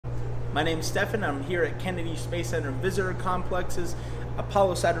My name is Stefan. I'm here at Kennedy Space Center Visitor Complex's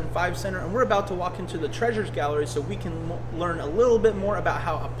Apollo Saturn V Center, and we're about to walk into the Treasures Gallery so we can learn a little bit more about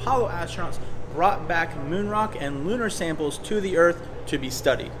how Apollo astronauts brought back moon rock and lunar samples to the Earth to be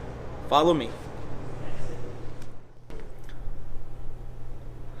studied. Follow me.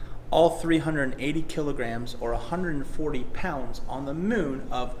 All 380 kilograms or 140 pounds on the moon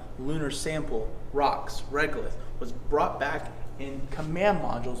of lunar sample rocks, regolith, was brought back in command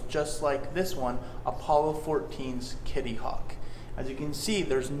modules just like this one, Apollo 14's Kitty Hawk. As you can see,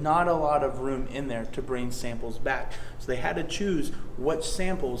 there's not a lot of room in there to bring samples back, so they had to choose which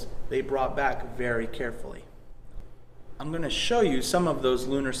samples they brought back very carefully. I'm going to show you some of those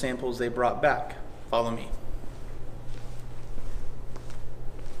lunar samples they brought back. Follow me.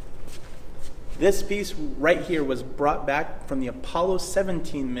 This piece right here was brought back from the Apollo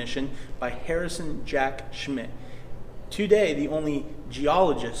 17 mission by Harrison Jack Schmitt. Today, the only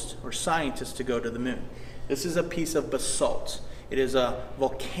geologist or scientist to go to the moon. This is a piece of basalt. It is a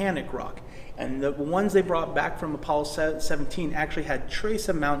volcanic rock. And the ones they brought back from Apollo 17 actually had trace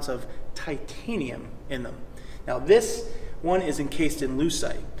amounts of titanium in them. Now this one is encased in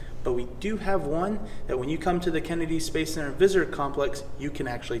lucite, but we do have one that when you come to the Kennedy Space Center Visitor Complex, you can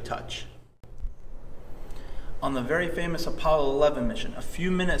actually touch. On the very famous Apollo 11 mission, a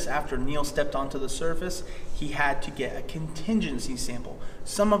few minutes after Neil stepped onto the surface, he had to get a contingency sample,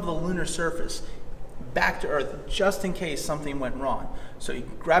 some of the lunar surface, back to Earth just in case something went wrong. So he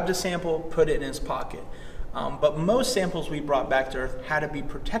grabbed a sample, put it in his pocket. But most samples we brought back to Earth had to be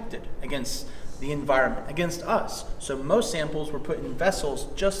protected against the environment, against us. So most samples were put in vessels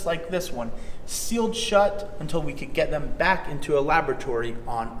just like this one, sealed shut until we could get them back into a laboratory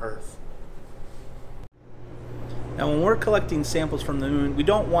on Earth. Now when we're collecting samples from the moon, we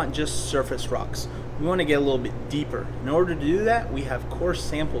don't want just surface rocks. We want to get a little bit deeper. In order to do that, we have coarse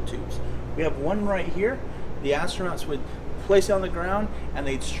sample tubes. We have one right here. The astronauts would place it on the ground and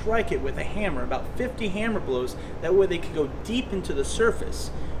they'd strike it with a hammer, about 50 hammer blows. That way they could go deep into the surface.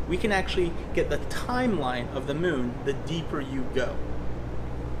 We can actually get the timeline of the moon the deeper you go.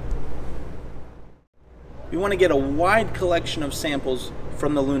 We want to get a wide collection of samples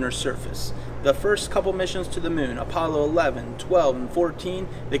from the lunar surface. The first couple missions to the moon, Apollo 11, 12, and 14,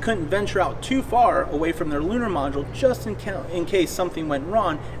 they couldn't venture out too far away from their lunar module just in case something went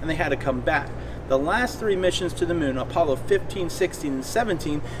wrong and they had to come back. The last three missions to the moon, Apollo 15, 16, and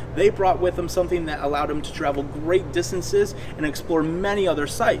 17, they brought with them something that allowed them to travel great distances and explore many other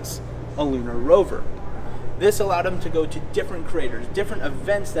sites, a lunar rover. This allowed them to go to different craters, different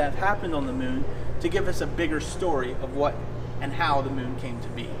events that have happened on the moon to give us a bigger story of what and how the moon came to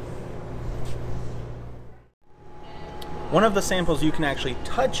be. One of the samples you can actually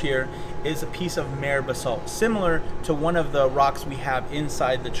touch here is a piece of mare basalt, similar to one of the rocks we have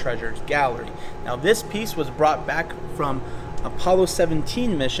inside the Treasures Gallery. Now this piece was brought back from Apollo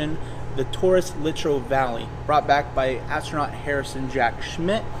 17 mission, the Taurus Littrow Valley, brought back by astronaut Harrison Jack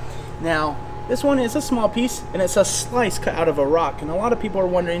Schmitt. Now this one is a small piece and it's a slice cut out of a rock, and a lot of people are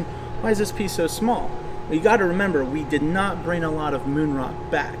wondering, why is this piece so small? Well, you got to remember, we did not bring a lot of moon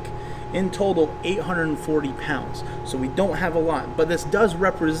rock back. In total, 840 pounds. So we don't have a lot, but this does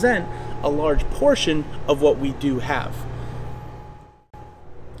represent a large portion of what we do have.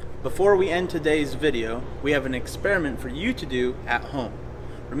 Before we end today's video, we have an experiment for you to do at home.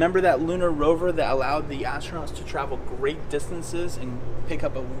 Remember that lunar rover that allowed the astronauts to travel great distances and pick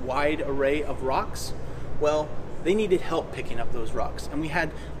up a wide array of rocks? Well, they needed help picking up those rocks, and we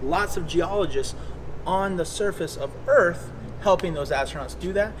had lots of geologists on the surface of Earth helping those astronauts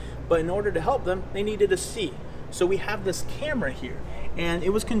do that, but in order to help them, they needed to see. So we have this camera here, and it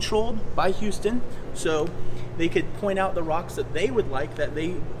was controlled by Houston, so they could point out the rocks that they would like, that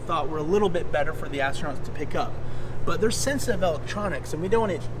they thought were a little bit better for the astronauts to pick up. But they're sensitive electronics, and we don't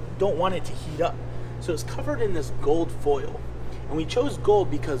want it to heat up. So it's covered in this gold foil. And we chose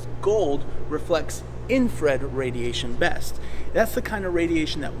gold because gold reflects infrared radiation best. That's the kind of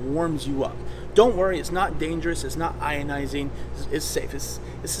radiation that warms you up. Don't worry, it's not dangerous, it's not ionizing, it's safe. It's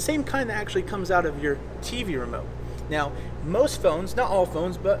the same kind that actually comes out of your TV remote. Now, most phones, not all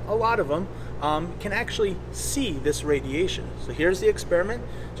phones, but a lot of them, can actually see this radiation. So here's the experiment.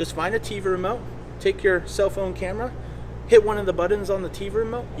 Just find a TV remote, take your cell phone camera, hit one of the buttons on the TV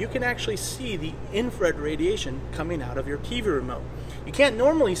remote. You can actually see the infrared radiation coming out of your TV remote. You can't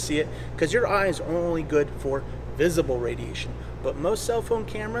normally see it because your eyes are only good for visible radiation, but most cell phone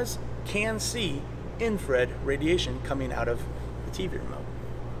cameras can see infrared radiation coming out of the TV remote.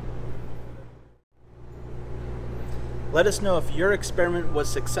 Let us know if your experiment was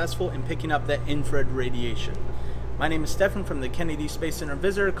successful in picking up that infrared radiation. My name is Stefan from the Kennedy Space Center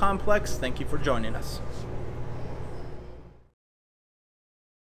Visitor Complex. Thank you for joining us.